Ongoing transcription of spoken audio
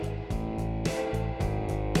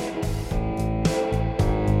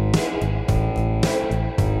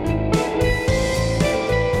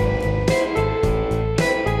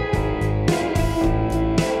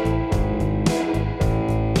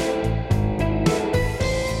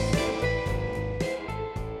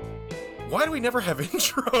Why do we never have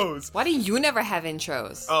intros? Why do you never have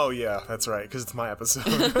intros? Oh, yeah, that's right, because it's my episode.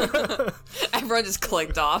 Everyone just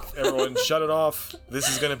clicked off. Everyone shut it off. This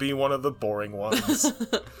is going to be one of the boring ones.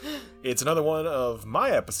 It's another one of my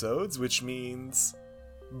episodes, which means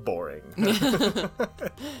boring.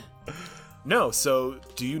 No, so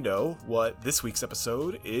do you know what this week's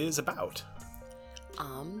episode is about?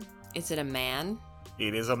 Is it a man?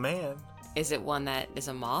 It is a man. Is it one that is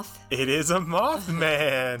a moth? It is a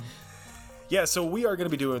Mothman. Yeah, so we are going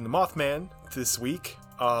to be doing the Mothman this week.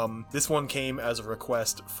 This one came as a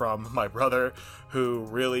request from my brother, who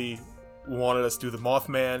really wanted us to do the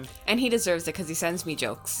Mothman. And he deserves it because he sends me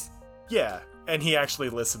jokes. Yeah, and he actually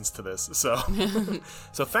listens to this, so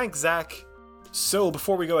so thanks, Zach. So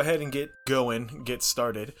before we go ahead and get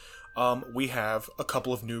started, we have a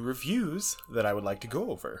couple of new reviews that I would like to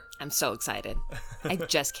go over. I'm so excited. I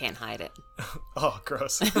just can't hide it. Oh,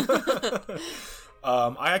 gross.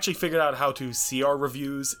 I actually figured out how to see our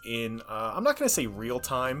reviews in, I'm not going to say real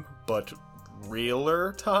time, but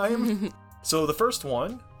realer time. So the first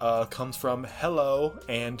one comes from Hello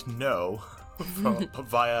and No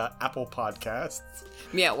via Apple Podcasts.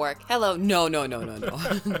 Me at work. Hello. No.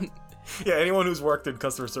 Yeah, anyone who's worked in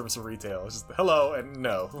customer service or retail, it's just hello and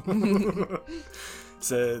no.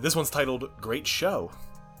 So this one's titled Great Show.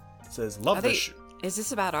 It says, love this Is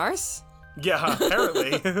this about ours? Yeah,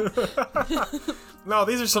 apparently. No,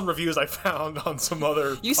 these are some reviews I found on some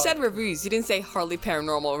other... You said reviews. You didn't say hardly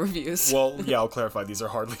paranormal reviews. Well, yeah, I'll clarify. These are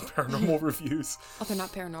hardly paranormal reviews. Oh, they're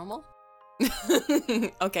not paranormal?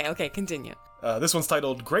 Okay, continue. This one's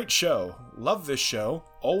titled Great Show. Love this show.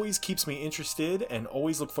 Always keeps me interested and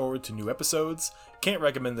always look forward to new episodes. Can't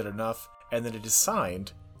recommend it enough. And then it is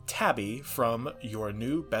signed Tabby from Your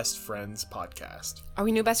New Best Friends podcast. Are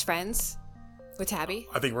we new best friends with Tabby?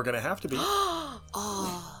 I think we're going to have to be.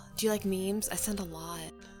 Oh, do you like memes? I send a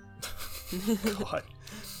lot. God.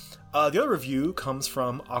 The other review comes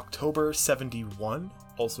from October71,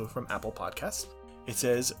 also from Apple Podcasts. It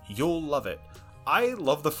says, you'll love it. I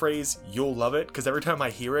love the phrase, you'll love it, because every time I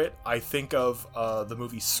hear it, I think of the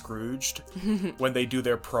movie Scrooged, when they do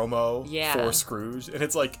their promo for Scrooge, and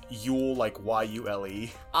it's like, you'll, like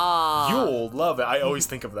Y-U-L-E. You'll love it. I always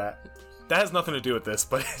think of that. That has nothing to do with this,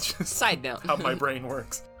 but it's just side note how my brain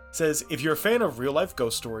works. It says, if you're a fan of real-life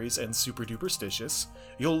ghost stories and super duperstitious,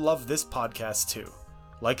 you'll love this podcast too.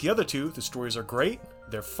 Like the other two, the stories are great,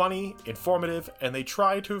 they're funny, informative, and they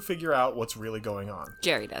try to figure out what's really going on.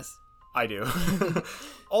 Jerry does. I do.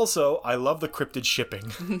 Also, I love the cryptid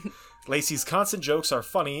shipping. Lacey's constant jokes are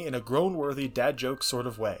funny in a grown-worthy dad joke sort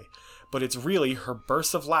of way, but it's really her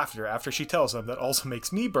bursts of laughter after she tells them that also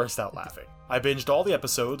makes me burst out laughing. I binged all the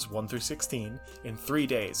episodes, 1 through 16, in 3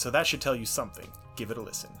 days, so that should tell you something. Give it a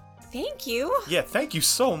listen. Thank you. Yeah, thank you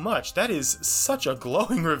so much. That is such a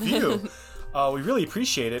glowing review. We really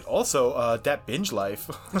appreciate it. Also, that binge life.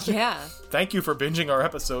 Yeah. Thank you for binging our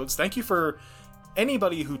episodes. Thank you for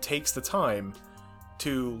anybody who takes the time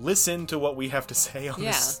to listen to what we have to say on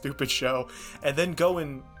this stupid show and then go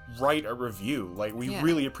and write a review. Like, we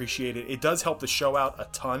really appreciate it. It does help the show out a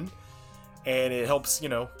ton, and it helps,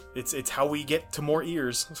 it's how we get to more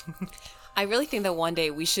ears. I really think that one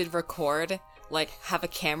day we should record, have a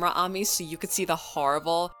camera on me so you could see the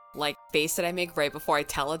horrible, face that I make right before I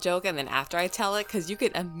tell a joke and then after I tell it, because you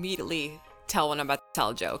could immediately tell when I'm about to tell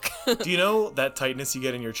a joke. Do you know that tightness you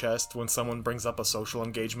get in your chest when someone brings up a social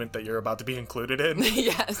engagement that you're about to be included in?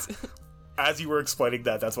 Yes. As you were explaining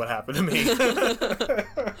that's what happened to me.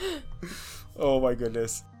 Oh my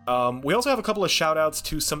goodness. We also have a couple of shout outs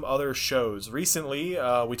to some other shows. Recently,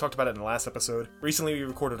 we talked about it in the last episode. Recently, we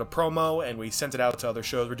recorded a promo and we sent it out to other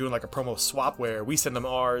shows. We're doing like a promo swap where we send them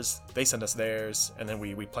ours, they send us theirs, and then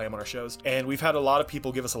we play them on our shows. And we've had a lot of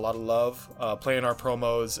people give us a lot of love playing our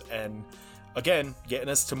promos and, again, getting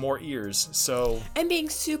us to more ears. And being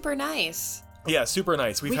super nice. Yeah, super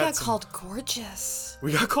nice. We got called gorgeous.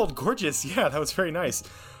 We got called gorgeous. Yeah, that was very nice.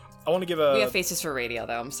 I want to give a... We have faces for radio,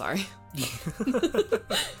 though. I'm sorry.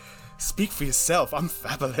 Speak for yourself. I'm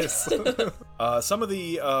fabulous. Some of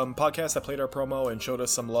the podcasts that played our promo and showed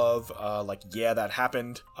us some love, Yeah, That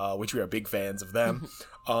Happened, which we are big fans of them.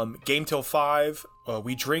 Game Till 5,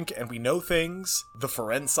 We Drink and We Know Things, The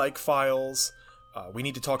Forensic Files, We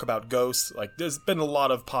Need to Talk About Ghosts. There's been a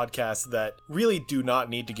lot of podcasts that really do not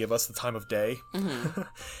need to give us the time of day. Mm-hmm.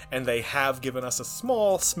 And they have given us a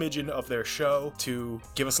small smidgen of their show to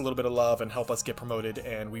give us a little bit of love and help us get promoted.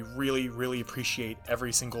 And we really, really appreciate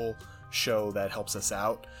every single show that helps us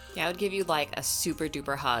out. Yeah, I would give you a super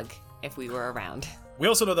duper hug if we were around. We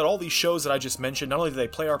also know that all these shows that I just mentioned, not only did they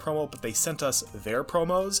play our promo, but they sent us their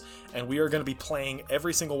promos. And we are going to be playing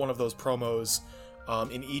every single one of those promos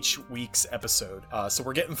in each week's episode. So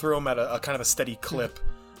we're getting through them at a kind of a steady clip.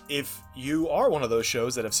 If you are one of those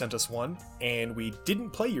shows that have sent us one and we didn't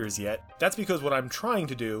play yours yet, that's because what I'm trying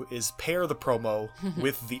to do is pair the promo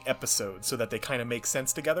with the episode so that they kind of make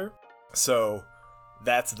sense together. So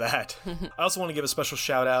that's that. I also want to give a special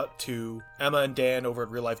shout out to Emma and Dan over at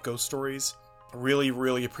Real Life Ghost Stories. Really,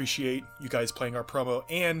 really appreciate you guys playing our promo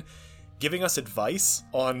and giving us advice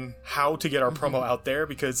on how to get our promo out there,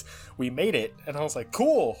 because we made it and I was like,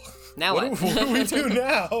 cool. Now what? What do we do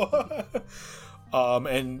now?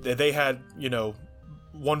 And they had,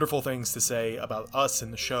 wonderful things to say about us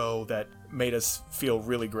in the show that made us feel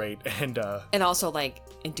really great. And also,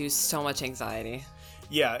 induced so much anxiety.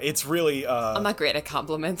 Yeah, it's really... I'm not great at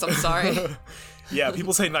compliments, I'm sorry. Yeah,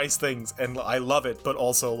 people say nice things, and I love it, but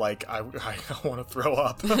also, I want to throw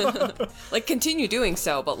up. Continue doing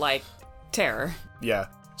so, but, terror. Yeah.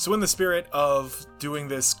 So in the spirit of doing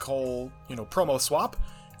this whole, promo swap,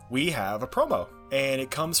 we have a promo. And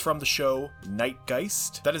it comes from the show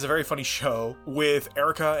Nightgeist. That is a very funny show with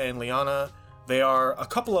Erica and Liana. They are a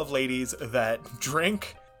couple of ladies that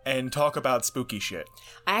drink and talk about spooky shit.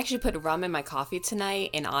 I actually put rum in my coffee tonight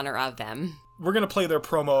in honor of them. We're going to play their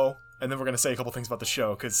promo, and then we're going to say a couple things about the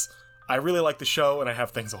show, because I really like the show and I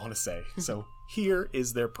have things I want to say. So here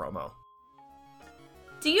is their promo.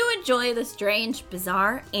 Do you enjoy the strange,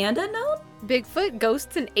 bizarre, and unknown? Bigfoot,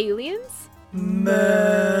 ghosts, and aliens?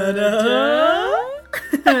 Murder?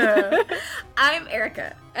 I'm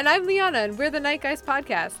Erica. And I'm Liana, and we're the Nightgeist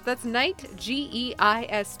Podcast. That's Night,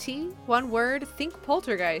 G-E-I-S-T, one word, think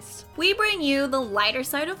poltergeist. We bring you the lighter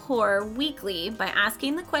side of horror weekly by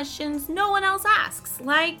asking the questions no one else asks,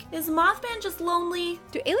 like, is Mothman just lonely?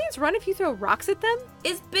 Do aliens run if you throw rocks at them?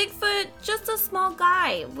 Is Bigfoot just a small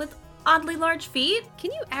guy with oddly large feet?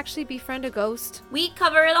 Can you actually befriend a ghost? We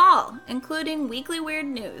cover it all, including weekly weird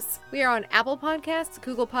news. We are on Apple Podcasts,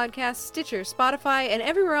 Google Podcasts, Stitcher, Spotify, and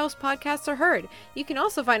everywhere else podcasts are heard. You can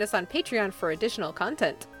also find us on Patreon for additional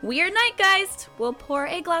content. We're Nightgeist. We'll pour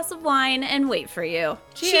a glass of wine and wait for you.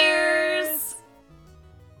 Cheers!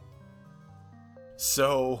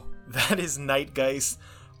 So, that is Nightgeist.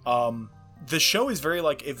 The show is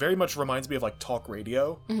it very much reminds me of talk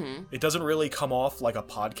radio. Mm-hmm. It doesn't really come off like a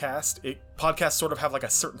podcast. Podcasts sort of have a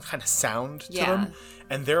certain kind of sound to them,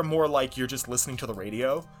 and they're more like you're just listening to the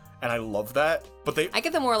radio, and I love that. But I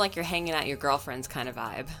get the more like you're hanging out your girlfriend's kind of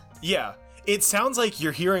vibe. Yeah, it sounds like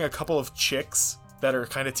you're hearing a couple of chicks that are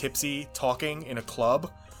kind of tipsy talking in a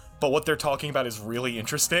club, but what they're talking about is really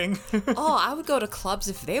interesting. Oh, I would go to clubs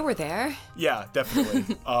if they were there. Yeah,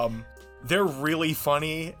 definitely. They're really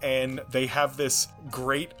funny, and they have this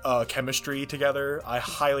great chemistry together. I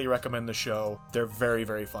highly recommend the show. They're very,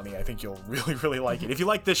 very funny. I think you'll really, really like it. If you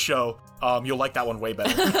like this show, you'll like that one way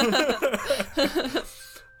better.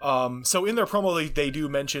 So in their promo, they do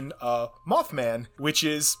mention Mothman, which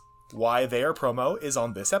is why their promo is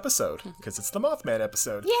on this episode, because it's the Mothman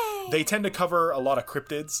episode. Yay! They tend to cover a lot of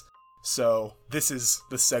cryptids, so this is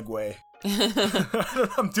the segue.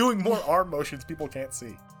 I'm doing more arm motions people can't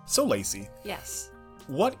see. So, Lacey. Yes.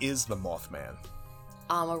 What is The Mothman?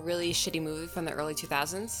 A really shitty movie from the early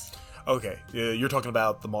 2000s. Okay, you're talking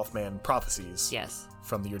about The Mothman Prophecies. Yes.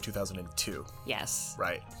 From the year 2002. Yes.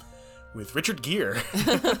 Right. With Richard Gere.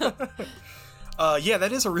 Yeah,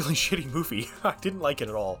 that is a really shitty movie. I didn't like it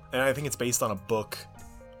at all. And I think it's based on a book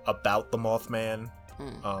about the Mothman.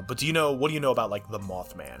 But what do you know about the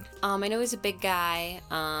Mothman? I know he's a big guy.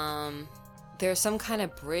 There's some kind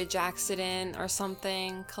of bridge accident or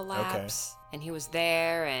something, collapse, and he was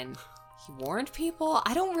there and he warned people.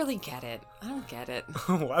 I don't really get it. I don't get it.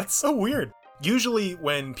 Well, that's so weird. Usually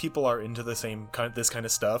when people are into this kind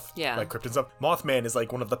of stuff, like cryptid stuff, Mothman is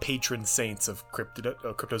one of the patron saints of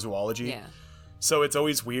cryptozoology. Yeah. So it's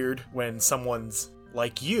always weird when someone's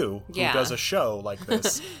like you, who does a show like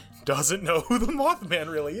this, doesn't know who the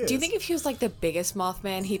Mothman really is. Do you think if he was the biggest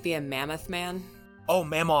Mothman, he'd be a mammoth man? Oh,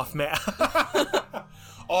 Mammoth Man.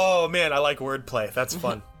 Oh, man, I like wordplay. That's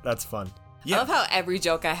fun. That's fun. Yeah. I love how every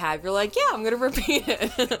joke I have, you're like, yeah, I'm going to repeat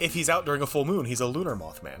it. If he's out during a full moon, he's a lunar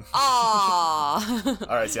Mothman. Aww.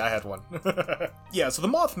 All right, see, I had one. Yeah, so the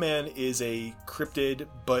Mothman is a cryptid,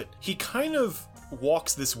 but he kind of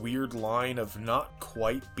walks this weird line of not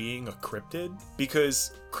quite being a cryptid,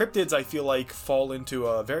 because cryptids, I feel like, fall into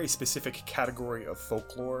a very specific category of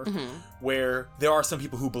folklore, where there are some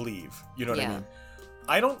people who believe, you know what I mean?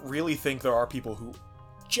 I don't really think there are people who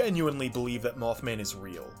genuinely believe that Mothman is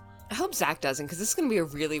real. I hope Zach doesn't, because this is going to be a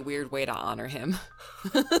really weird way to honor him.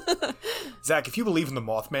 Zach, if you believe in the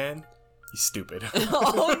Mothman, you're stupid.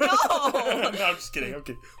 Oh, no! No, I'm just kidding.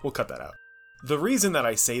 Okay, we'll cut that out. The reason that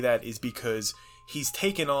I say that is because he's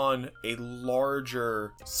taken on a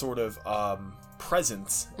larger sort of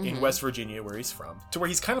presence in West Virginia, where he's from, to where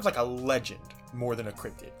he's kind of like a legend more than a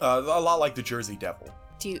cryptid. A lot like the Jersey Devil.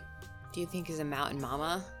 Do you think he's a mountain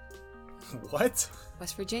mama? What?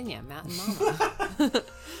 West Virginia, mountain mama.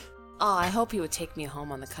 Oh, I hope he would take me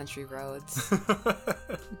home on the country roads.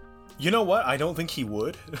 You know what? I don't think he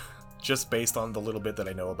would, just based on the little bit that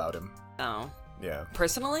I know about him. Oh. Yeah.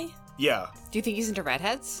 Personally? Yeah. Do you think he's into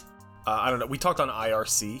redheads? I don't know. We talked on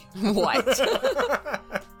IRC. What?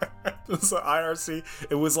 So IRC,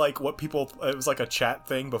 it was like it was like a chat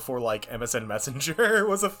thing before like MSN Messenger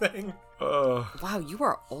was a thing. Wow, you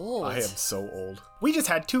are old. I am so old. We just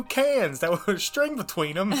had 2 cans that were a string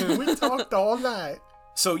between them, and we talked all night.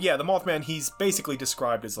 So yeah, the Mothman, he's basically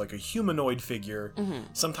described as like a humanoid figure,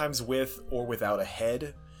 sometimes with or without a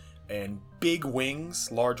head, and big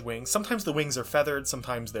wings, large wings. Sometimes the wings are feathered,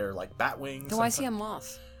 sometimes they're like bat wings. Then why is he a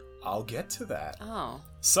moth? I'll get to that. Oh.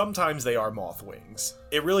 Sometimes they are moth wings.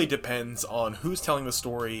 It really depends on who's telling the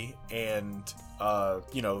story and,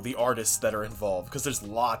 the artists that are involved, because there's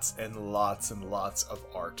lots and lots and lots of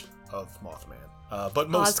art of Mothman.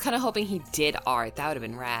 But I was kind of hoping he did art. That would have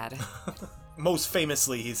been rad. most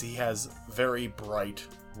famously, he has very bright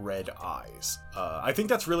red eyes. I think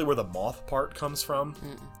that's really where the moth part comes from.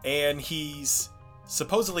 And he's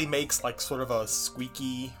supposedly makes like sort of a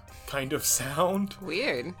squeaky kind of sound.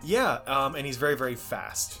 Weird. Yeah, and he's very, very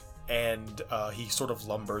fast. And he sort of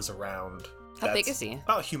lumbers around. How big is he?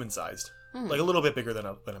 About human-sized. Like a little bit bigger than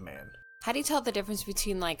a man. How do you tell the difference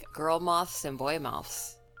between like girl moths and boy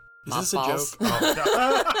moths? Is this a joke? Oh,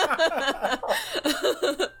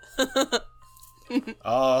 God.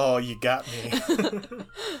 Oh, you got me.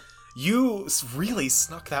 You really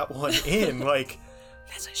snuck that one in. Like,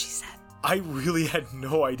 that's what she said. I really had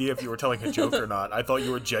no idea if you were telling a joke or not. I thought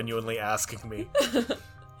you were genuinely asking me.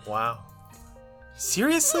 Wow.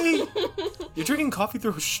 Seriously? You're drinking coffee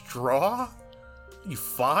through a straw? You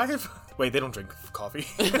 5? Wait, they don't drink coffee.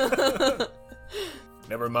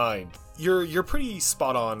 Never mind. You're pretty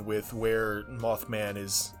spot on with where Mothman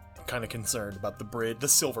is kind of concerned about the bridge, the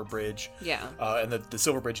Silver Bridge. Yeah. And the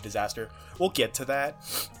Silver Bridge disaster. We'll get to that.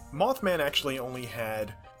 Mothman actually only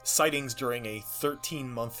had sightings during a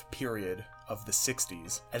 13-month period of the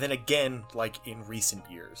 60s, and then again, like, in recent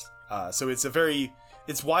years. So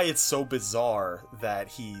it's why it's so bizarre that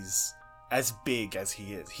he's as big as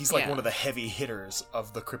he is. He's like one of the heavy hitters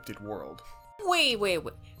of the cryptid world. Wait.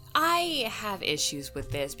 I have issues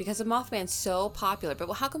with this because the Mothman's so popular,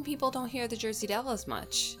 but how come people don't hear the Jersey Devil as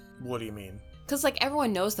much? What do you mean? Because, like,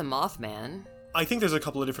 everyone knows the Mothman. I think there's a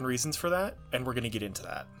couple of different reasons for that, and we're going to get into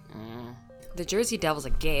that. The Jersey Devil's a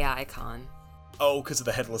gay icon. Oh, because of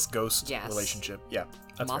the headless ghost relationship. Yeah,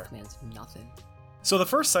 that's Mothman's fair. nothing. So the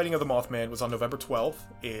first sighting of the Mothman was on November 12th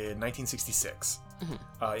in 1966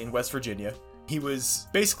 in West Virginia. He was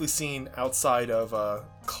basically seen outside of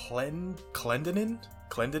Clendenin,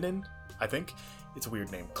 I think. It's a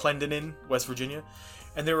weird name. Clendenin, West Virginia.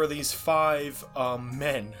 And there were these 5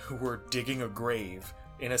 men who were digging a grave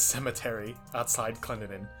in a cemetery outside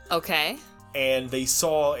Clendenin. Okay. And they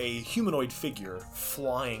saw a humanoid figure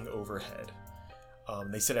flying overhead.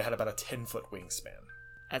 They said it had about a 10-foot wingspan.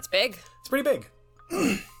 That's big. It's pretty big.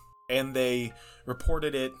 And they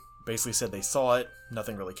reported it, basically said they saw it,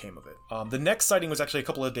 nothing really came of it. The next sighting was actually a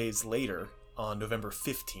couple of days later, on November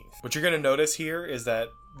 15th. What you're going to notice here is that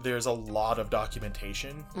there's a lot of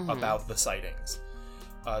documentation about the sightings.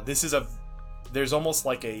 There's almost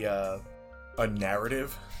like a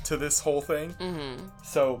narrative to this whole thing.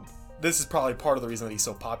 So this is probably part of the reason that he's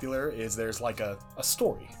so popular, is there's like a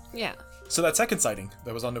story. Yeah. So that second sighting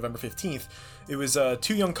that was on November 15th, it was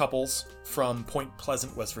 2 young couples from Point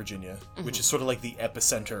Pleasant, West Virginia, which is sort of like the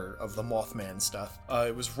epicenter of the Mothman stuff.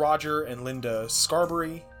 It was Roger and Linda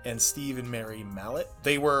Scarberry and Steve and Mary Mallett.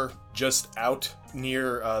 They were just out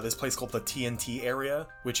near this place called the TNT area,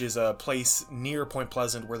 which is a place near Point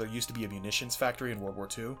Pleasant where there used to be a munitions factory in World War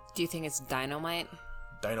II. Do you think it's dynamite?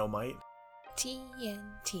 Dynamite?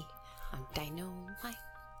 TNT. I'm dynamite.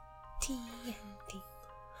 TNT.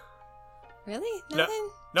 Really? Nothing?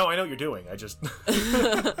 No, I know what you're doing. I just...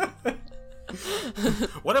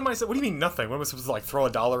 What am I saying? What do you mean nothing? What am I supposed to, like, throw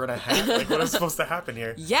 $1 in a hat? Like, what is supposed to happen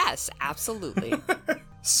here? Yes, absolutely.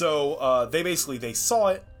 So, they saw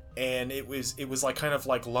it, and it was like kind of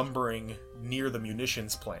like lumbering near the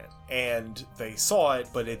munitions plant. And they saw it,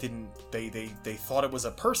 but it didn't... They thought it was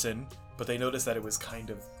a person, but they noticed that it was kind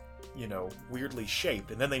of, weirdly shaped.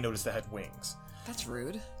 And then they noticed it had wings. That's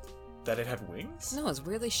rude. That it had wings? No, it's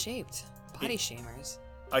weirdly shaped. Body shamers.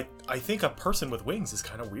 I think a person with wings is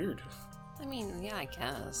kind of weird. I mean, yeah, I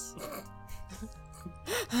guess.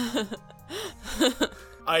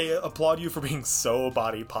 I applaud you for being so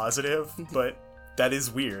body positive, but that is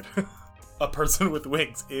weird. A person with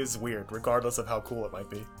wings is weird, regardless of how cool it might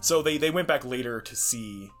be. So they went back later to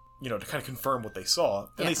see, to kind of confirm what they saw,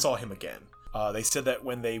 and they saw him again. They said that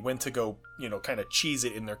when they went to go, kind of cheese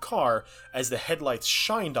it in their car, as the headlights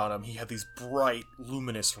shined on him, he had these bright,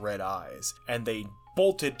 luminous red eyes. And they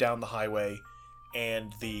bolted down the highway,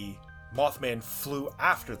 and the Mothman flew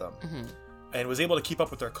after them. And was able to keep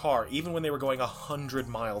up with their car, even when they were going 100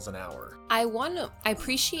 miles an hour. I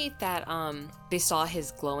appreciate that they saw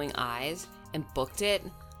his glowing eyes and booked it,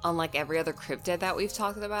 unlike every other cryptid that we've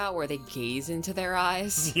talked about, where they gaze into their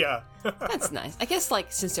eyes. Yeah. That's nice. I guess,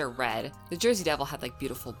 since they're red, the Jersey Devil had,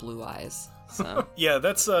 beautiful blue eyes, so... Yeah,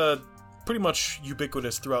 that's pretty much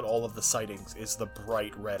ubiquitous throughout all of the sightings, is the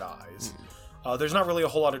bright red eyes. There's not really a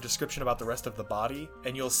whole lot of description about the rest of the body,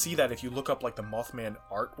 and you'll see that if you look up, the Mothman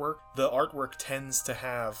artwork, the artwork tends to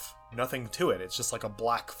have nothing to it. It's just a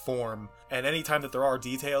black form, and anytime that there are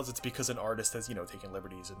details, it's because an artist has, taken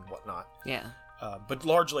liberties and whatnot. Yeah. But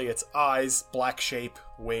largely it's eyes, black shape,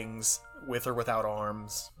 wings, with or without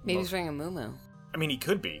arms. Maybe he's wearing a muumuu. I mean, he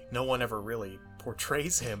could be. No one ever really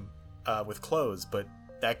portrays him with clothes, but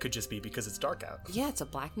that could just be because it's dark out. Yeah, it's a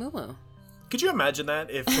black muumuu. Could you imagine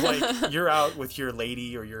that if, you're out with your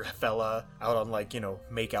lady or your fella out on,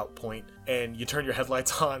 make-out point, and you turn your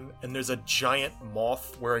headlights on, and there's a giant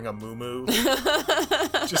moth wearing a muumuu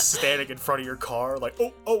just standing in front of your car,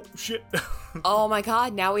 oh, shit. Oh my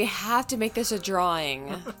god, now we have to make this a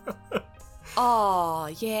drawing.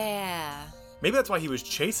 Oh, yeah. Maybe that's why he was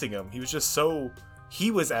chasing him. He was just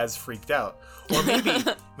he was as freaked out. Or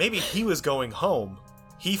maybe he was going home.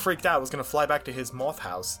 He freaked out, was going to fly back to his moth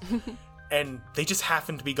house. And they just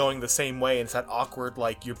happened to be going the same way, and it's that awkward,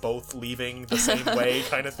 you're both leaving the same way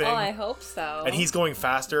kind of thing. Oh, I hope so. And he's going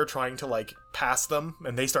faster, trying to, pass them,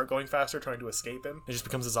 and they start going faster, trying to escape him. It just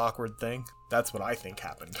becomes this awkward thing. That's what I think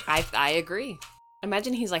happened. I agree.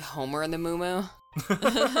 Imagine he's like Homer in the muumuu.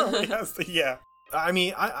 Yes, yeah. I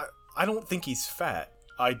mean, I don't think he's fat.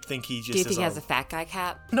 I think he just Do you think he has a fat guy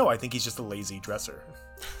cap? No, I think he's just a lazy dresser.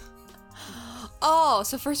 Oh,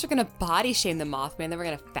 so first we're gonna body shame the Mothman, then we're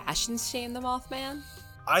gonna fashion shame the Mothman?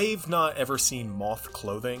 I've not ever seen moth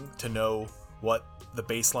clothing to know what the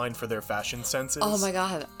baseline for their fashion sense is. Oh my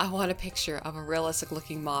god, I want a picture of a realistic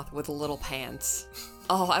looking moth with little pants.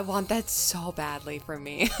 Oh, I want that so badly for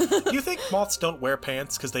me. Do you think moths don't wear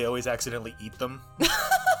pants because they always accidentally eat them?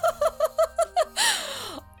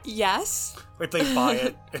 Yes. They buy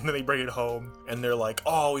it, and then they bring it home, and they're like,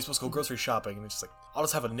 oh, we're supposed to go grocery shopping, and it's just I'll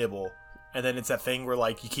just have a nibble. And then it's that thing where,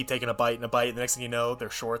 you keep taking a bite and a bite, and the next thing you know, they're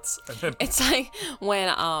shorts. And then... It's like when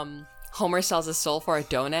Homer sells his soul for a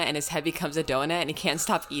donut, and his head becomes a donut, and he can't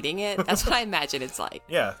stop eating it. That's what I imagine it's like.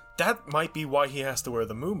 Yeah, that might be why he has to wear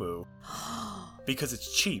the muumuu. Because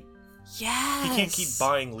it's cheap. Yes. He can't keep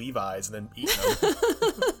buying Levi's and then eating them.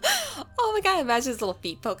 Oh my god, imagine his little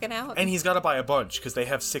feet poking out. And he's got to buy a bunch, because they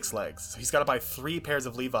have 6 legs. So he's got to buy 3 pairs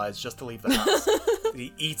of Levi's just to leave the house.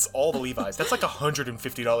 He eats all the Levi's. That's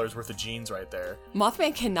 $150 worth of jeans right there.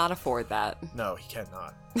 Mothman cannot afford that. No, he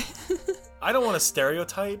cannot. I don't want to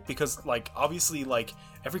stereotype, because, obviously,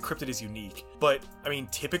 every cryptid is unique. But, I mean,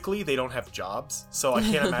 typically they don't have jobs, so I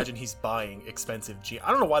can't imagine he's buying expensive jeans.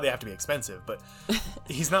 I don't know why they have to be expensive, but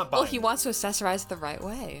he's not buying. Well, he wants to accessorize it the right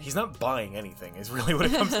way. He's not buying anything, is really what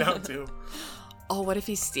it comes down to. Oh, what if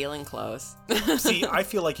he's stealing clothes? See, I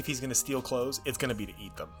feel like if he's going to steal clothes, it's going to be to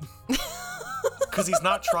eat them. Because he's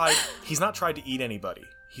not tried to eat anybody.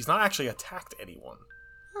 He's not actually attacked anyone.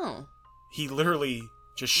 Oh. He literally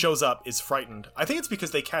just shows up, is frightened. I think it's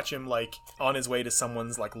because they catch him, on his way to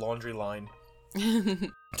someone's, laundry line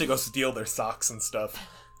to go steal their socks and stuff.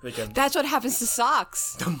 That's what happens to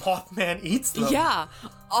socks. The Mothman eats them. Yeah.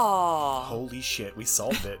 Oh. Holy shit, we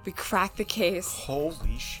solved it. We cracked the case.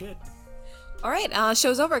 Holy shit. All right,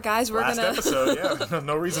 show's over, guys. Last episode, yeah.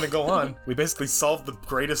 No reason to go on. We basically solved the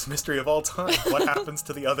greatest mystery of all time. What happens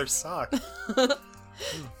to the other sock?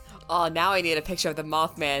 Oh, now I need a picture of the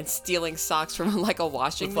Mothman stealing socks from a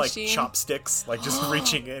washing machine. With chopsticks, just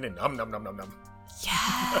reaching in and nom nom nom nom nom.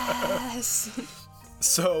 Yes.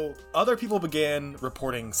 So, other people began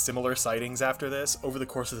reporting similar sightings after this over the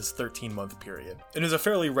course of this 13-month period. And it was a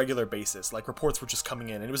fairly regular basis, reports were just coming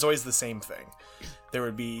in, and it was always the same thing. They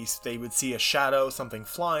would see a shadow, something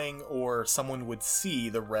flying, or someone would see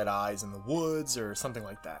the red eyes in the woods, or something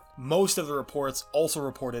like that. Most of the reports also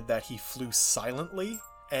reported that he flew silently,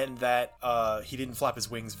 and that he didn't flap his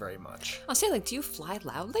wings very much. I'll say, do you fly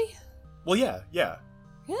loudly? Well, yeah.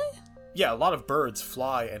 Really? Yeah, a lot of birds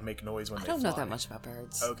fly and make noise when they fly. I don't know that much about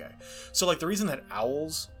birds. Okay. So, the reason that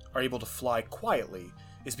owls are able to fly quietly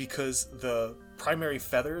is because the primary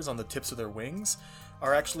feathers on the tips of their wings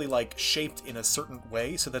are actually like shaped in a certain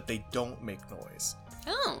way so that they don't make noise.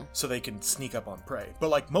 Oh. So they can sneak up on prey. But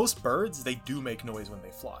like most birds, they do make noise when they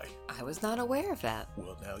fly. I was not aware of that.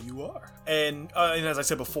 Well, now you are. And as I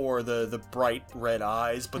said before, the bright red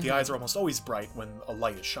eyes, but the eyes are almost always bright when a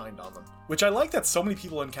light is shined on them. Which I like that so many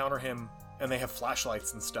people encounter him and they have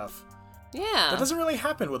flashlights and stuff. Yeah. That doesn't really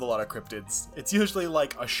happen with a lot of cryptids. It's usually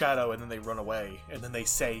like a shadow and then they run away, and then they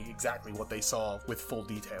say exactly what they saw with full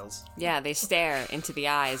details. Yeah, they stare into the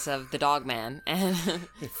eyes of the dog man and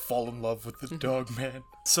They fall in love with the dog man.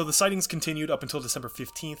 So the sightings continued up until December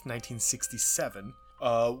 15th, 1967,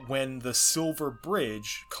 when the Silver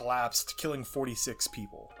Bridge collapsed, killing 46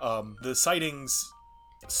 people. The sightings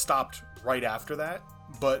stopped right after that,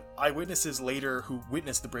 but eyewitnesses later who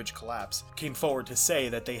witnessed the bridge collapse came forward to say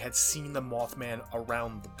that they had seen the Mothman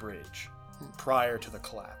around the bridge prior to the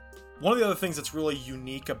collapse. One of the other things that's really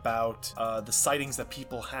unique about the sightings that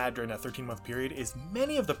people had during that 13-month period is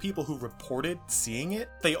many of the people who reported seeing it,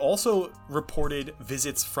 they also reported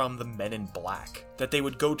visits from the Men in Black. That they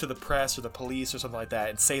would go to the press or the police or something like that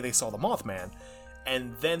and say they saw the Mothman,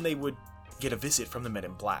 and then they would get a visit from the Men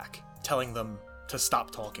in Black telling them to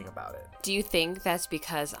stop talking about it. Do you think that's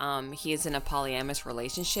because he is in a polyamorous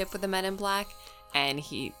relationship with the Men in Black and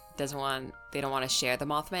they don't want to share the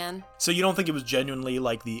Mothman? So you don't think it was genuinely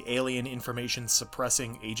like the alien information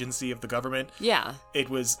suppressing agency of the government? Yeah. It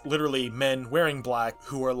was literally men wearing black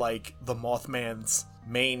who are like the Mothman's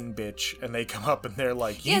main bitch, and they come up and they're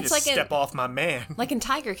like, you need to step off my man. Like in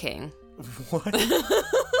Tiger King. What?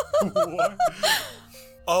 What?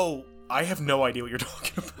 Oh, I have no idea what you're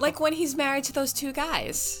talking about. Like when he's married to those two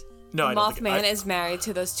guys. No, I don't think Mothman is married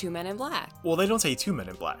to those two Men in Black. Well, they don't say two Men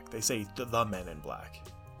in Black. They say the Men in Black.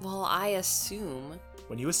 Well, I assume.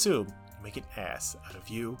 When you assume, you make an ass out of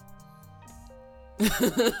you.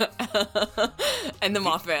 And the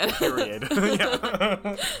Mothman. Period.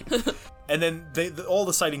 Yeah. And then all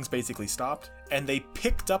the sightings basically stopped, and they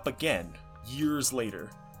picked up again years later.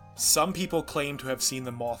 Some people claim to have seen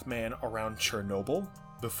the Mothman around Chernobyl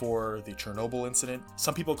before the Chernobyl incident.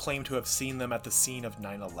 Some people claim to have seen them at the scene of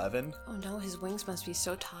 9/11. Oh no, his wings must be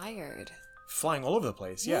so tired. Flying all over the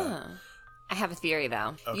place, yeah. I have a theory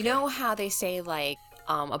though. Okay. You know how they say like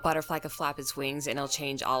a butterfly could flap its wings and it'll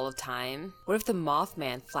change all of time? What if the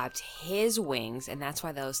Mothman flapped his wings and that's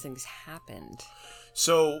why those things happened?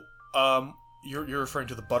 So, you're referring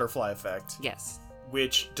to the butterfly effect. Yes.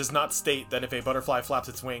 Which does not state that if a butterfly flaps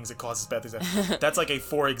its wings, it causes bad things. That's like a,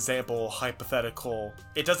 for example, hypothetical.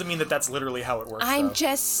 It doesn't mean that that's literally how it works. I'm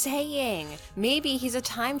just saying. Maybe he's a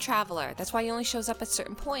time traveler. That's why he only shows up at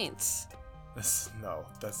certain points. That's...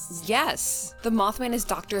 Yes. The Mothman is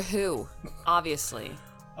Doctor Who, obviously.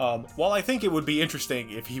 While I think it would be interesting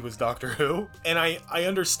if he was Doctor Who, and I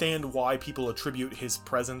understand why people attribute his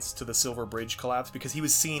presence to the Silver Bridge collapse, because he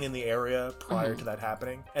was seen in the area prior to that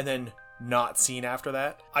happening, and then not seen after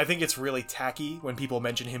that. I think it's really tacky when people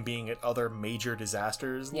mention him being at other major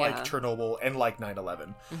disasters like Chernobyl and like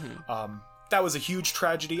 9/11. That was a huge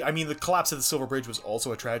tragedy. I mean, the collapse of the Silver Bridge was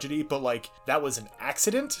also a tragedy, but like that was an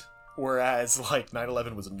accident, whereas like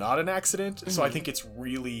 9/11 was not an accident. So I think it's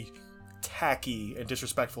really tacky and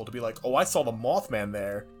disrespectful to be like, oh, I saw the Mothman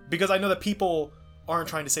there, because I know that people aren't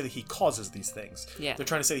trying to say that he causes these things. Yeah. They're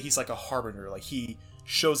trying to say that he's like a harbinger, like he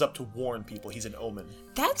shows up to warn people. He's an omen.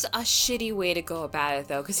 That's a shitty way to go about it,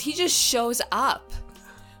 though, because he just shows up.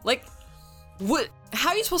 Like, what? How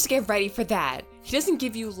are you supposed to get ready for that? He doesn't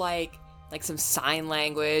give you, like some sign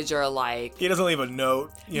language or, like... He doesn't leave a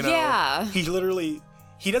note, you know? Yeah.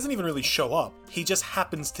 He doesn't even really show up. He just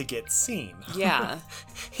happens to get seen. Yeah.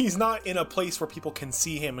 He's not in a place where people can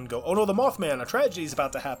see him and go, oh no, the Mothman, a tragedy's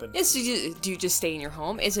about to happen. Yes, yeah, so do you just stay in your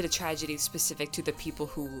home? Is it a tragedy specific to the people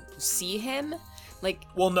who see him? Like,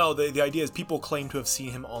 well, no, the idea is people claim to have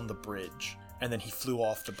seen him on the bridge, and then he flew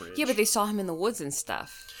off the bridge. Yeah, but they saw him in the woods and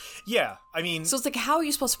stuff. Yeah, I mean... So it's like, how are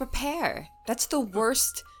you supposed to prepare? That's the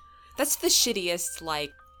worst... That's the shittiest,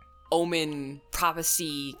 like, omen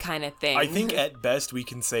prophecy kind of thing. I think at best we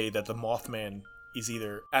can say that the Mothman is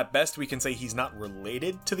either... At best we can say he's not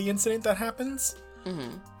related to the incident that happens.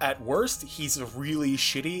 At worst, he's really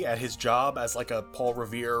shitty at his job as like a Paul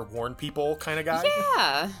Revere warn people kind of guy.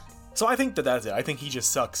 Yeah. So I think that's it. I think he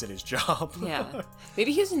just sucks at his job. Yeah.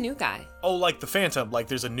 Maybe he's a new guy. Oh, like the Phantom. Like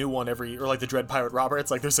there's a new one or like the Dread Pirate Roberts.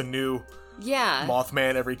 Like there's a new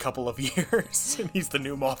Mothman every couple of years. And he's the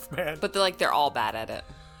new Mothman. But they're all bad at it.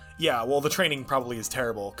 Yeah, well, the training probably is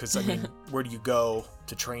terrible. Because, I mean, where do you go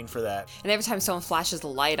to train for that? And every time someone flashes the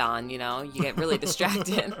light on, you get really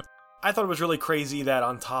distracted. I thought it was really crazy that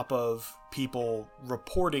on top of people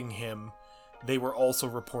reporting him, they were also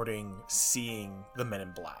reporting seeing the Men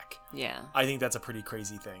in Black. Yeah. I think that's a pretty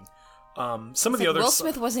crazy thing. Some of the other Will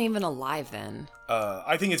Smith wasn't even alive then.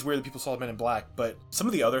 I think it's weird that people saw Men in Black, but some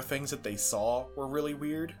of the other things that they saw were really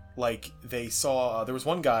weird. Like, they saw, there was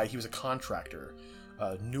one guy, he was a contractor,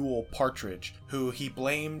 Newell Partridge, who he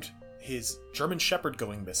blamed his German Shepherd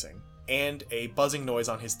going missing and a buzzing noise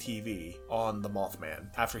on his TV on the Mothman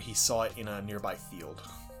after he saw it in a nearby field.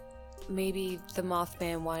 Maybe the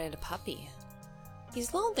Mothman wanted a puppy.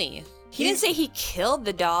 He's lonely. He didn't say he killed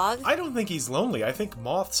the dog. I don't think he's lonely. I think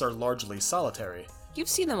moths are largely solitary. You've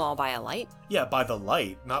seen them all by a light. Yeah, by the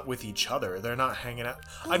light, not with each other. They're not hanging out.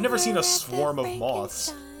 I've never seen a swarm of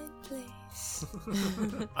moths.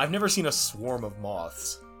 I've never seen a swarm of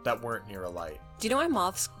moths that weren't near a light. Do you know why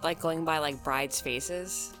moths like going by like brides'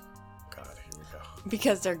 faces? God, here we go.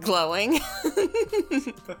 Because they're glowing.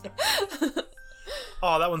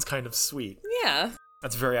 Oh, that one's kind of sweet. Yeah.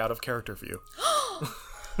 That's very out of character for you.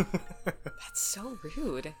 That's so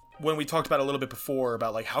rude. When we talked about a little bit before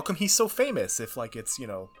about like how come he's so famous if like it's, you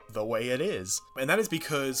know, the way it is. And that is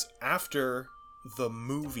because after the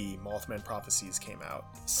movie Mothman Prophecies came out,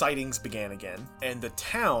 sightings began again, and the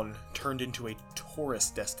town turned into a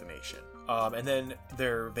tourist destination. And then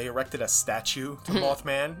they erected a statue to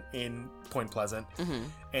Mothman in Point Pleasant,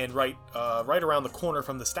 and right around the corner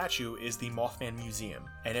from the statue is the Mothman Museum.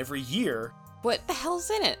 And every year, What the hell's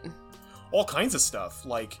in it? all kinds of stuff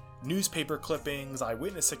like newspaper clippings,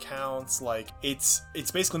 eyewitness accounts. Like it's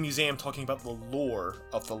basically a museum talking about the lore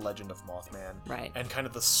of the legend of Mothman, Right. and kind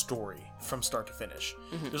of the story from start to finish.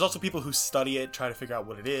 There's also people who study it, try to figure out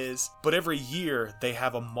what it is. But every year they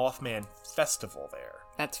have a Mothman festival there.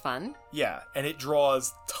 That's fun. Yeah, and it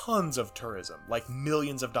draws tons of tourism, like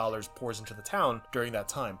millions of dollars pours into the town during that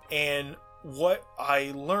time. And what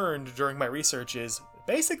I learned during my research is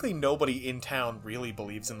basically nobody in town really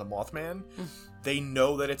believes in the Mothman. They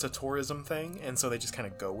know that it's a tourism thing, and so they just kind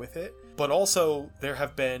of go with it. But also, there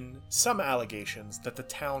have been some allegations that the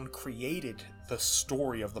town created the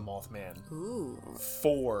story of the Mothman Ooh.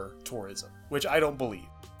 for tourism, which I don't believe.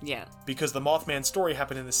 Yeah. Because the Mothman story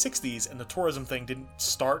happened in the 60s, and the tourism thing didn't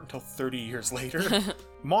start until 30 years later.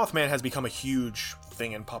 Mothman has become a huge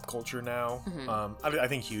thing in pop culture now. I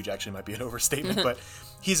think huge actually might be an overstatement, but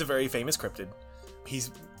he's a very famous cryptid.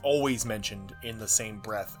 He's always mentioned in the same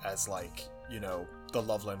breath as, like, you know, the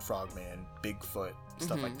Loveland Frogman, Bigfoot,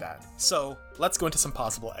 stuff like that. So, let's go into some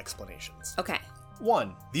possible explanations. Okay.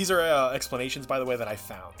 1. These are explanations, by the way, that I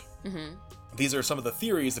found. These are some of the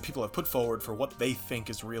theories that people have put forward for what they think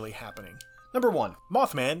is really happening. Number 1.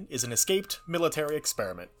 Mothman is an escaped military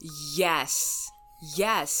experiment. Yes.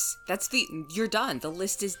 Yes. You're done. The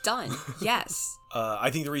list is done. Yes. I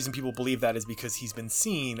think the reason people believe that is because he's been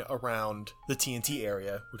seen around the TNT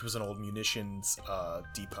area, which was an old munitions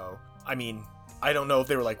depot. I mean, I don't know if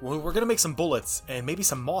they were like, well, we're going to make some bullets and maybe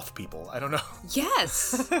some moth people. I don't know.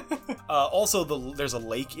 Yes. Also, there's a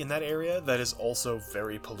lake in that area that is also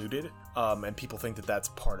very polluted. And people think that that's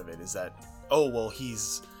part of it, is that, oh, well,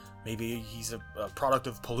 maybe he's a product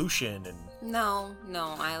of pollution. And No,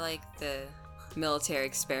 I like the military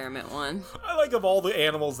experiment one. I like of all the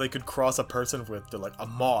animals they could cross a person with, they're like, a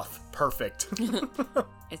moth. Perfect.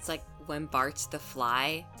 It's like when Bart's the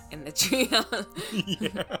fly in the tree.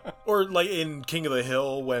 Yeah. Or like in King of the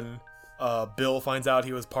Hill when Bill finds out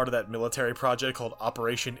he was part of that military project called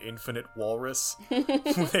Operation Infinite Walrus.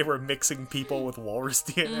 They were mixing people with walrus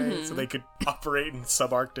DNA so they could operate in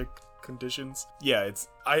subarctic conditions. Yeah,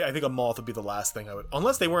 I think a moth would be the last thing I would,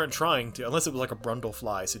 unless they weren't trying to, unless it was like a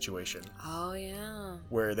Brundlefly situation. Oh, yeah.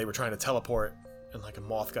 Where they were trying to teleport and like a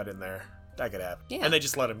moth got in there. That could happen. Yeah. And they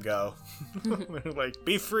just let him go. They're like,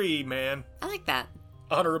 be free, man. I like that.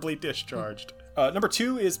 Honorably discharged. Number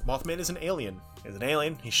 2 is Mothman is an alien. He's an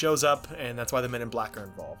alien, he shows up, and that's why the Men in Black are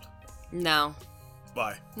involved. No.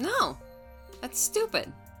 Why? No. That's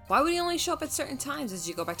stupid. Why would he only show up at certain times? Did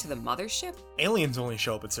you go back to the mothership? Aliens only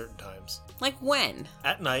show up at certain times. Like when?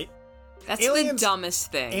 At night. That's the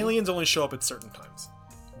dumbest thing. Aliens only show up at certain times.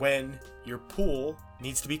 When your pool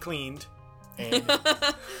needs to be cleaned, and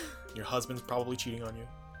your husband's probably cheating on you.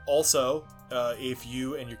 Also, if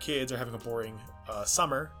you and your kids are having a boring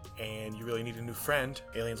summer, and you really need a new friend,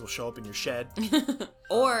 aliens will show up in your shed.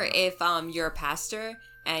 Or if you're a pastor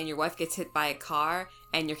and your wife gets hit by a car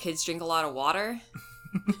and your kids drink a lot of water.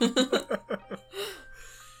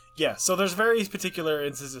 Yeah, so there's very particular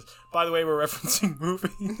instances. By the way, we're referencing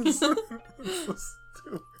movies. So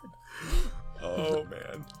stupid. Oh,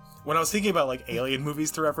 man. When I was thinking about, like, alien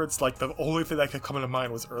movies to reference, like, the only thing that could come into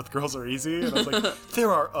mind was Earth Girls Are Easy. And I was like,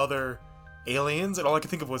 there are other aliens, and all I could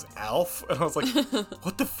think of was Alf, and I was like,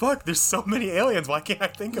 what the fuck? There's so many aliens, why can't I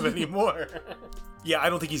think of any more? Yeah, I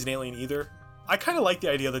don't think he's an alien either. I kind of like the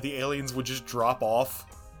idea that the aliens would just drop off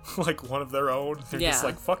like one of their own. They're just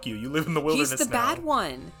like, fuck you, you live in the wilderness now. He's the bad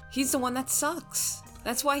one. He's the one that sucks.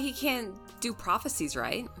 That's why he can't do prophecies,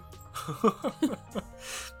 right?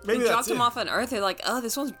 Maybe they that's dropped him it. off on Earth. They're like, oh,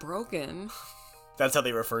 this one's broken. That's how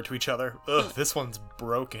they refer to each other. Ugh, this one's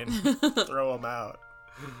broken. Throw him out.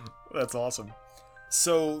 That's awesome.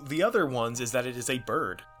 So the other ones is that it is a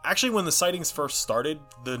bird. Actually, when the sightings first started,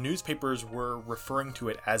 the newspapers were referring to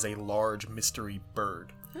it as a large mystery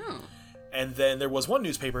bird. And then there was one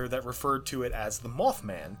newspaper that referred to it as the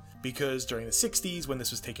Mothman, because during the 60s, when this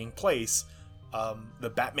was taking place, the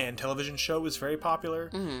Batman television show was very popular,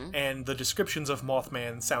 and the descriptions of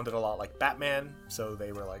Mothman sounded a lot like Batman, so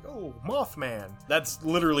they were like, oh, Mothman. That's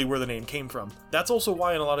literally where the name came from. That's also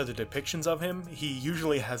why in a lot of the depictions of him, he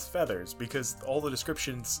usually has feathers, because all the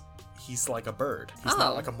descriptions, he's like a bird. He's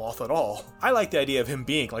not like a moth at all. I like the idea of him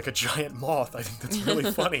being like a giant moth. I think that's really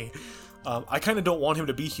funny. I kind of don't want him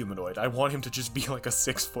to be humanoid. I want him to just be like a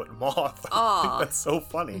 6-foot moth. I think that's so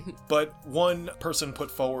funny. But one person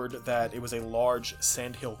put forward that it was a large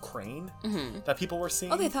sandhill crane that people were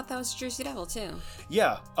seeing. Oh, they thought that was Jersey Devil, too.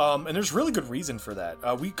 Yeah, and there's really good reason for that.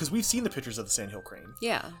 Because we've seen the pictures of the sandhill crane.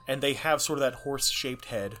 Yeah. And they have sort of that horse-shaped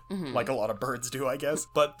head, like a lot of birds do, I guess.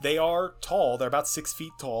 But they are tall. They're about 6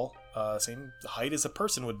 feet tall. Same height as a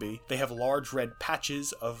person would be. They have large red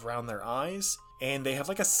patches around their eyes. And they have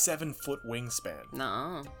like a 7-foot wingspan.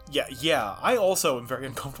 No. Yeah. I also am very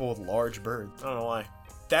uncomfortable with large birds. I don't know why.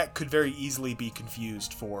 That could very easily be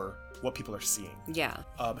confused for what people are seeing. Yeah.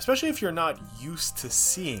 Especially if you're not used to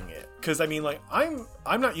seeing it. Because, I mean, like, I'm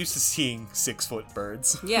not used to seeing 6-foot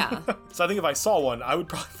birds. Yeah. So I think if I saw one, I would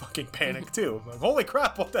probably fucking panic too. Like, holy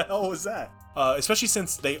crap, what the hell was that? Especially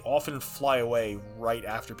since they often fly away right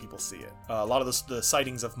after people see it. A lot of the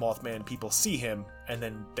sightings of Mothman, people see him, and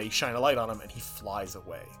then they shine a light on him, and he flies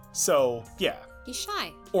away. So, yeah. He's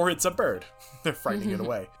shy. Or it's a bird. They're frightening it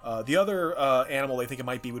away. The other animal they think it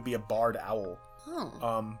might be would be a barred owl.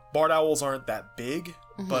 Oh. Barred owls aren't that big,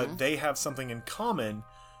 but they have something in common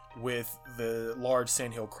with the large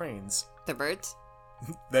sandhill cranes. The birds?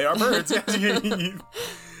 They are birds.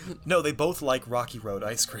 No, they both like Rocky Road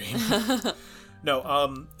ice cream.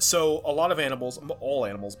 No, so a lot of animals, all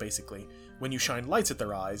animals basically, when you shine lights at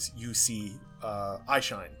their eyes, you see eye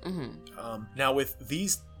shine. Now with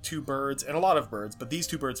these two birds, and a lot of birds, but these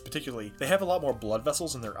two birds particularly, they have a lot more blood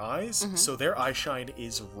vessels in their eyes, so their eye shine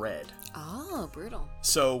is red. Oh, brutal.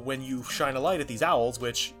 So when you shine a light at these owls,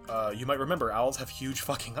 which you might remember, owls have huge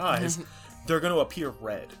fucking eyes, they're going to appear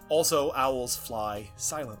red. Also, owls fly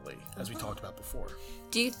silently, as we talked about before.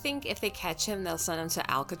 Do you think if they catch him, they'll send him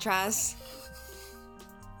to Alcatraz?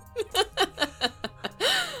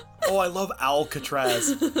 Oh, I love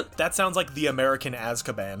Alcatraz. That sounds like the American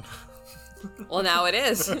Azkaban. Well, now it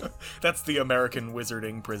is. That's the American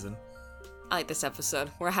wizarding prison. I like this episode.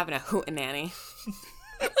 We're having a hootenanny.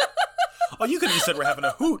 Oh, you could have just said we're having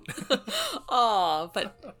a hoot. Oh,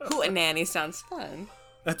 but hootenanny sounds fun.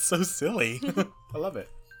 That's so silly. I love it.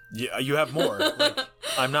 Yeah, you have more. Like,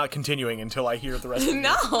 I'm not continuing until I hear the rest of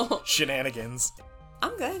No. shenanigans.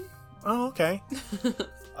 I'm good. Oh, okay.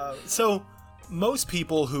 So, most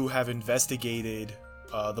people who have investigated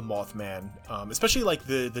the Mothman, especially like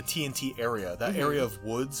the TNT area, that area of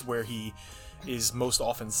woods where he is most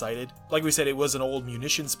often sighted. Like we said, it was an old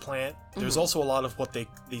munitions plant. There's also a lot of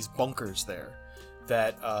these bunkers there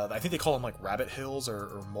that I think they call them like rabbit hills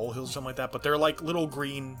or mole hills or something like that, but they're like little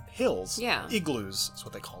green hills. Yeah. Igloos is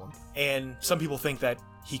what they call them. And some people think that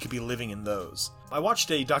he could be living in those. I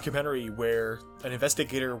watched a documentary where an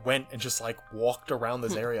investigator went and just like walked around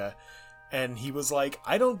this area, and he was like,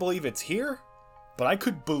 I don't believe it's here, but I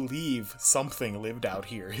could believe something lived out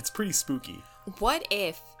here. It's pretty spooky. What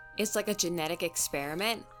if it's like a genetic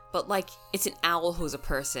experiment, but like it's an owl who's a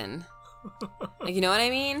person? Like, you know what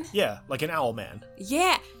I mean? Yeah, like an owl man.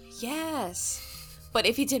 Yeah. Yes. But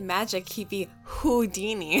if he did magic, he'd be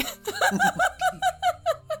Houdini.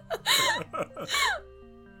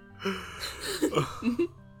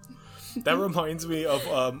 That reminds me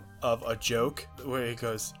of a joke where he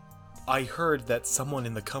goes, I heard that someone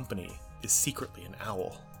in the company is secretly an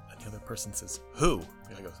owl. And the other person says, who?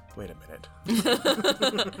 And he goes, wait a minute.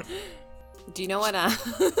 Do you know what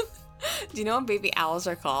do you know what baby owls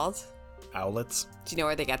are called? Owlets? Do you know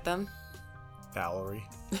where they get them? Owlery.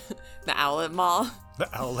 The Owlet Mall. The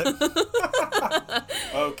owlet.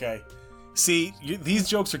 Okay. See, these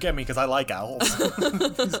jokes are getting me because I like owls.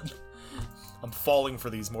 I'm falling for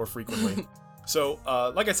these more frequently. So,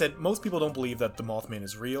 like I said, most people don't believe that the Mothman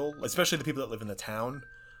is real, especially the people that live in the town.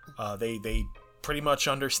 They pretty much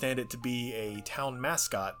understand it to be a town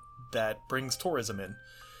mascot that brings tourism in.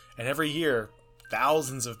 And every year,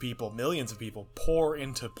 thousands of people, millions of people, pour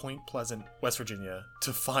into Point Pleasant, West Virginia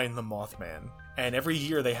to find the Mothman. And every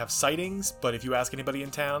year they have sightings, but if you ask anybody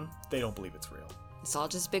in town, they don't believe it's real. It's all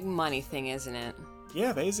just a big money thing, isn't it?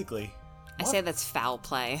 Yeah, basically. I say that's foul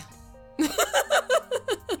play.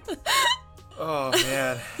 Oh,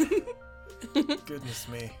 man. Goodness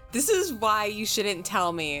me. This is why you shouldn't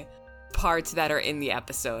tell me parts that are in the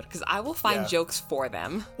episode, because I will find jokes for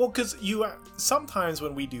them. Well, because sometimes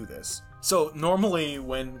when we do this, so normally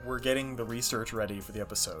when we're getting the research ready for the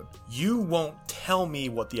episode, you won't tell me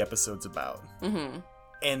what the episode's about. Mm-hmm.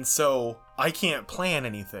 And so I can't plan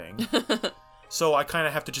anything. So I kind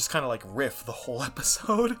of have to just kind of like riff the whole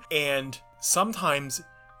episode. And sometimes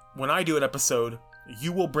when I do an episode,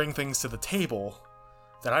 you will bring things to the table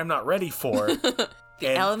that I'm not ready for.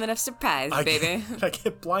 The element of surprise, baby. I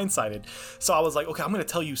get blindsided. So I was like, okay, I'm going to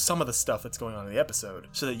tell you some of the stuff that's going on in the episode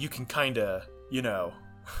so that you can kind of,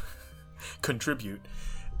 contribute.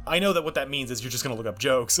 I know that what that means is you're just going to look up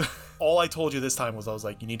jokes. All I told you this time was I was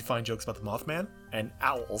like, you need to find jokes about the Mothman and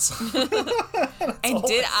owls. And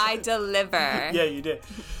did I deliver? Yeah, you did.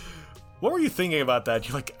 What were you thinking about that?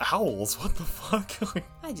 You're like, owls? What the fuck?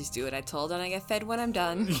 I just do what I told and I get fed when I'm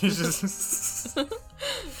done. You just...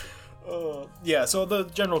 yeah, so the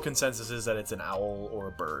general consensus is that it's an owl or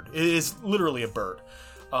a bird. It is literally a bird.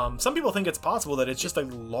 Some people think it's possible that it's just a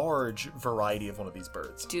large variety of one of these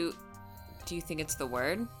birds. Do you think it's the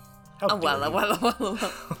word? Well.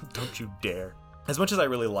 Don't you dare. As much as I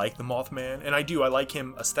really like the Mothman, and I like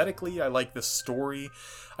him aesthetically, I like the story,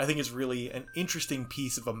 I think it's really an interesting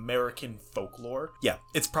piece of American folklore. Yeah,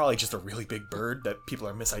 it's probably just a really big bird that people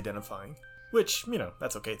are misidentifying. Which,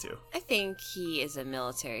 that's okay too. I think he is a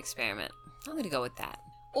military experiment. I'm gonna go with that.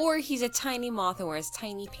 Or he's a tiny moth and wears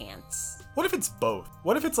tiny pants. What if it's both?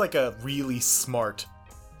 What if it's like a really smart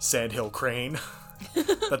sandhill crane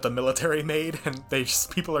that the military made and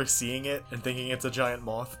people are seeing it and thinking it's a giant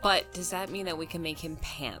moth? But does that mean that we can make him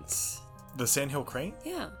pants? The sandhill crane?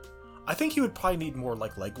 Yeah. I think he would probably need more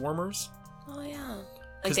like leg warmers. Oh yeah.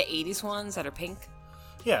 Like the 80s ones that are pink?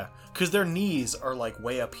 Yeah, because their knees are like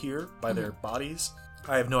way up here by their bodies.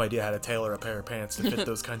 I have no idea how to tailor a pair of pants to fit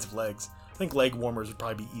those kinds of legs. I think leg warmers would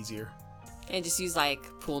probably be easier. And just use like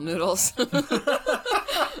pool noodles.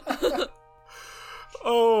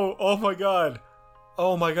 Oh my god.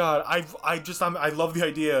 Oh my god. I love the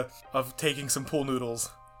idea of taking some pool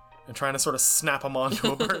noodles and trying to sort of snap them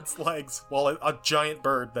onto a bird's legs while a giant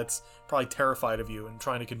bird that's probably terrified of you and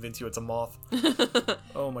trying to convince you it's a moth.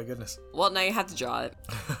 Oh my goodness. Well, now you have to draw it.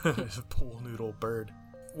 It's a pool noodle bird.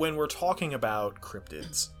 When we're talking about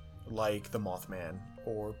cryptids, like the Mothman,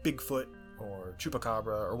 or Bigfoot, or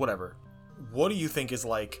Chupacabra, or whatever, what do you think is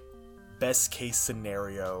like best case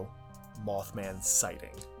scenario Mothman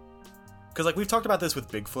sighting? Because like we've talked about this with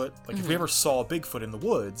Bigfoot. Like if we ever saw Bigfoot in the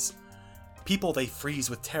woods, people, they freeze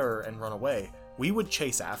with terror and run away. We would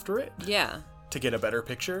chase after it. Yeah. To get a better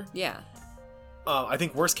picture. Yeah. I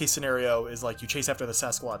think worst case scenario is like you chase after the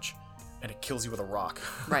Sasquatch and it kills you with a rock.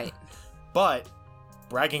 Right. But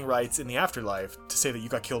bragging rights in the afterlife to say that you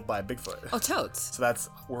got killed by a Bigfoot. Oh, totes. So that's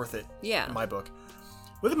worth it. Yeah. In my book.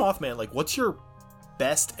 With the Mothman, like what's your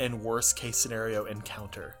best and worst case scenario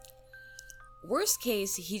encounter? Worst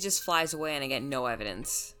case, he just flies away and I get no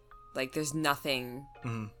evidence. Like there's nothing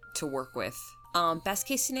to work with. Best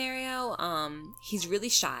case scenario, he's really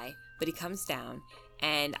shy, but he comes down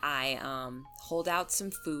and I hold out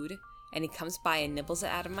some food and he comes by and nibbles it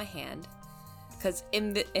out of my hand. Cause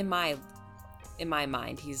in my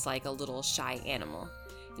mind, he's like a little shy animal.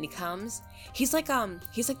 And he comes, he's like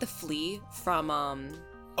the flea from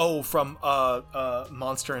from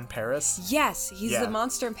Monster in Paris? Yes, he's the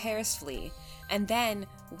Monster in Paris flea. And then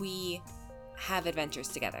we have adventures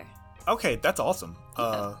together. Okay, that's awesome.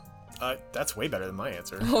 Yeah. That's way better than my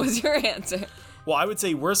answer. What was your answer? Well, I would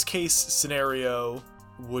say worst case scenario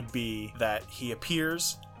would be that he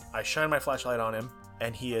appears, I shine my flashlight on him,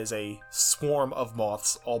 and he is a swarm of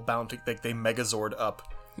moths all bound to, like, they megazord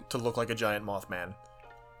up to look like a giant Mothman.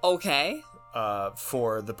 Okay.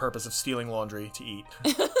 For the purpose of stealing laundry to eat.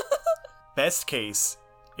 Best case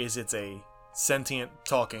is it's a sentient,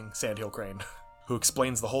 talking sandhill crane who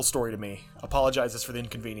explains the whole story to me, apologizes for the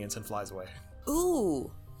inconvenience, and flies away.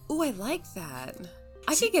 Ooh, I like that.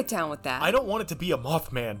 I could get down with that. I don't want it to be a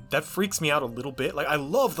Mothman. That freaks me out a little bit. Like, I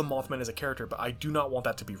love the Mothman as a character, but I do not want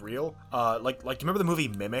that to be real. Like, do you remember the movie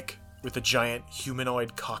Mimic? with the giant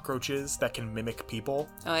humanoid cockroaches that can mimic people.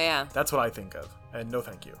 Oh, yeah. That's what I think of. And no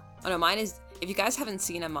thank you. Oh, no, mine is, if you guys haven't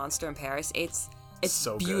seen A Monster in Paris, it's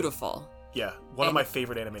So good. beautiful. Yeah, one of my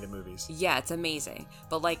favorite animated movies. Yeah, it's amazing.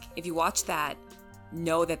 But, like, if you watch that,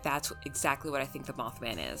 know that that's exactly what I think the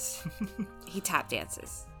Mothman is. He tap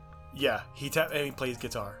dances. Yeah, and he plays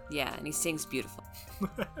guitar. Yeah, and he sings beautiful.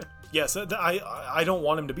 Yes, I don't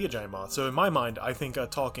want him to be a giant moth. So in my mind, I think a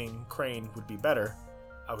talking crane would be better.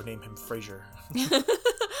 I would name him Frasier.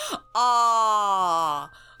 Aww.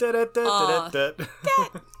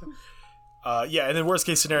 Yeah, and then worst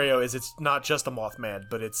case scenario is it's not just a Mothman,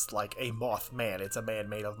 but it's like a Mothman. It's a man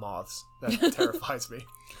made of moths. That terrifies me.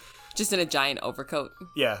 Just in a giant overcoat.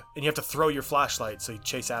 Yeah, and you have to throw your flashlight so you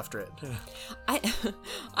chase after it.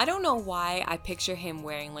 I don't know why I picture him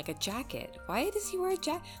wearing like a jacket. Why does he wear a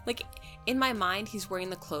jacket? Like, in my mind, he's wearing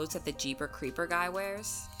the clothes that the Jeeper Creeper guy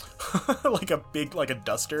wears. like a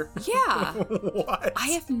duster? Yeah. What?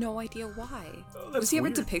 I have no idea why. Oh, that's Was he ever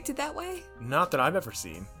weird. depicted that way? Not that I've ever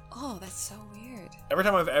seen. Oh, that's so weird. Every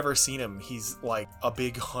time I've ever seen him, he's like a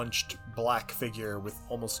big hunched black figure with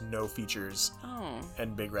almost no features Oh.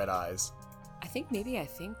 and big red eyes. I think that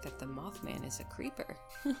the Mothman is a creeper.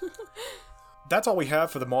 That's all we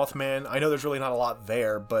have for the Mothman. I know there's really not a lot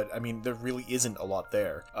there, but I mean, there really isn't a lot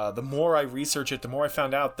there. The more I research it, the more I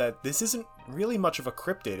found out that this isn't really much of a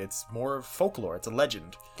cryptid. It's more folklore. It's a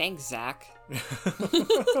legend. Thanks, Zach.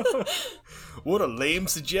 What a lame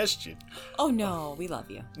suggestion. Oh no, we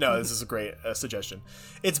love you. No, this is a great suggestion.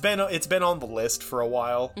 It's been on the list for a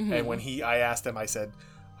while, and when I asked him, I said,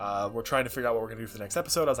 we're trying to figure out what we're going to do for the next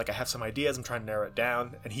episode. I was like, I have some ideas. I'm trying to narrow it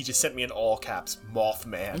down. And he just sent me in all caps,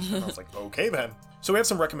 Mothman. And I was like, okay then. So we have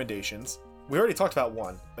some recommendations. We already talked about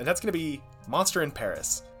one, and that's going to be Monster in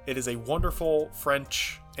Paris. It is a wonderful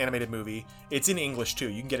French animated movie. It's in English too.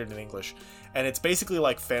 You can get it in English. And it's basically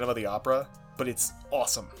like Phantom of the Opera, but it's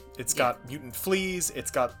awesome. It's got mutant fleas. It's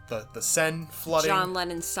got the Seine flooding. John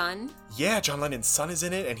Lennon's son. Yeah, John Lennon's son is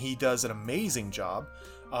in it, and he does an amazing job.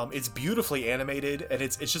 It's beautifully animated, and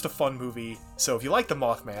it's just a fun movie. So if you like the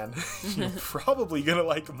Mothman, you're probably gonna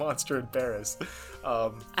like Monster in Paris.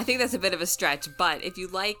 I think that's a bit of a stretch, but if you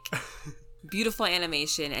like beautiful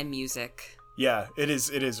animation and music. Yeah, it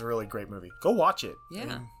is a really great movie. Go watch it. Yeah.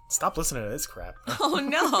 And stop listening to this crap. Oh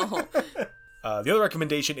no. The other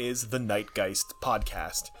recommendation is the Nightgeist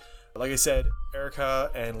podcast. Like I said, Erica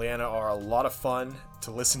and Leanna are a lot of fun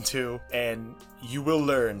to listen to, and you will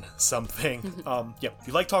learn something. If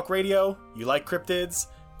you like talk radio, you like cryptids,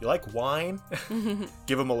 you like wine,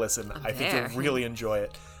 give them a listen. I think you'll really enjoy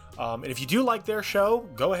it. And if you do like their show,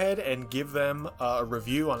 go ahead and give them a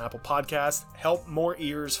review on Apple Podcasts. Help more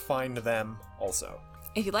ears find them also.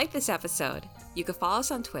 If you like this episode, you can follow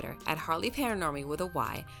us on Twitter at Harley Paranormy with a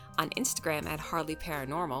Y, on Instagram at Harley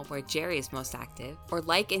Paranormal, where Jerry is most active, or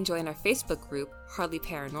like and join our Facebook group, Harley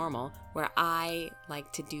Paranormal, where I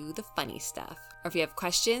like to do the funny stuff. Or if you have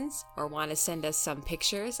questions or want to send us some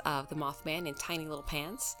pictures of the Mothman in tiny little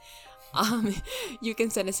pants, you can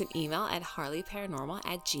send us an email at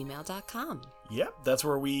harleyparanormal@gmail.com. Yep, that's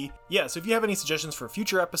where so if you have any suggestions for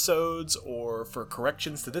future episodes or for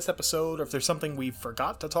corrections to this episode, or if there's something we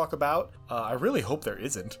forgot to talk about, I really hope there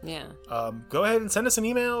isn't. Yeah. Go ahead and send us an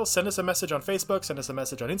email, send us a message on Facebook, send us a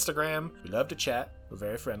message on Instagram. We love to chat. We're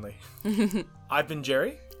very friendly. I've been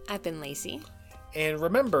Jerry. I've been Lacey. And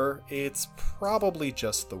remember, it's probably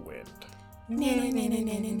just the wind.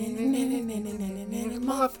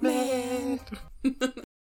 Mothman.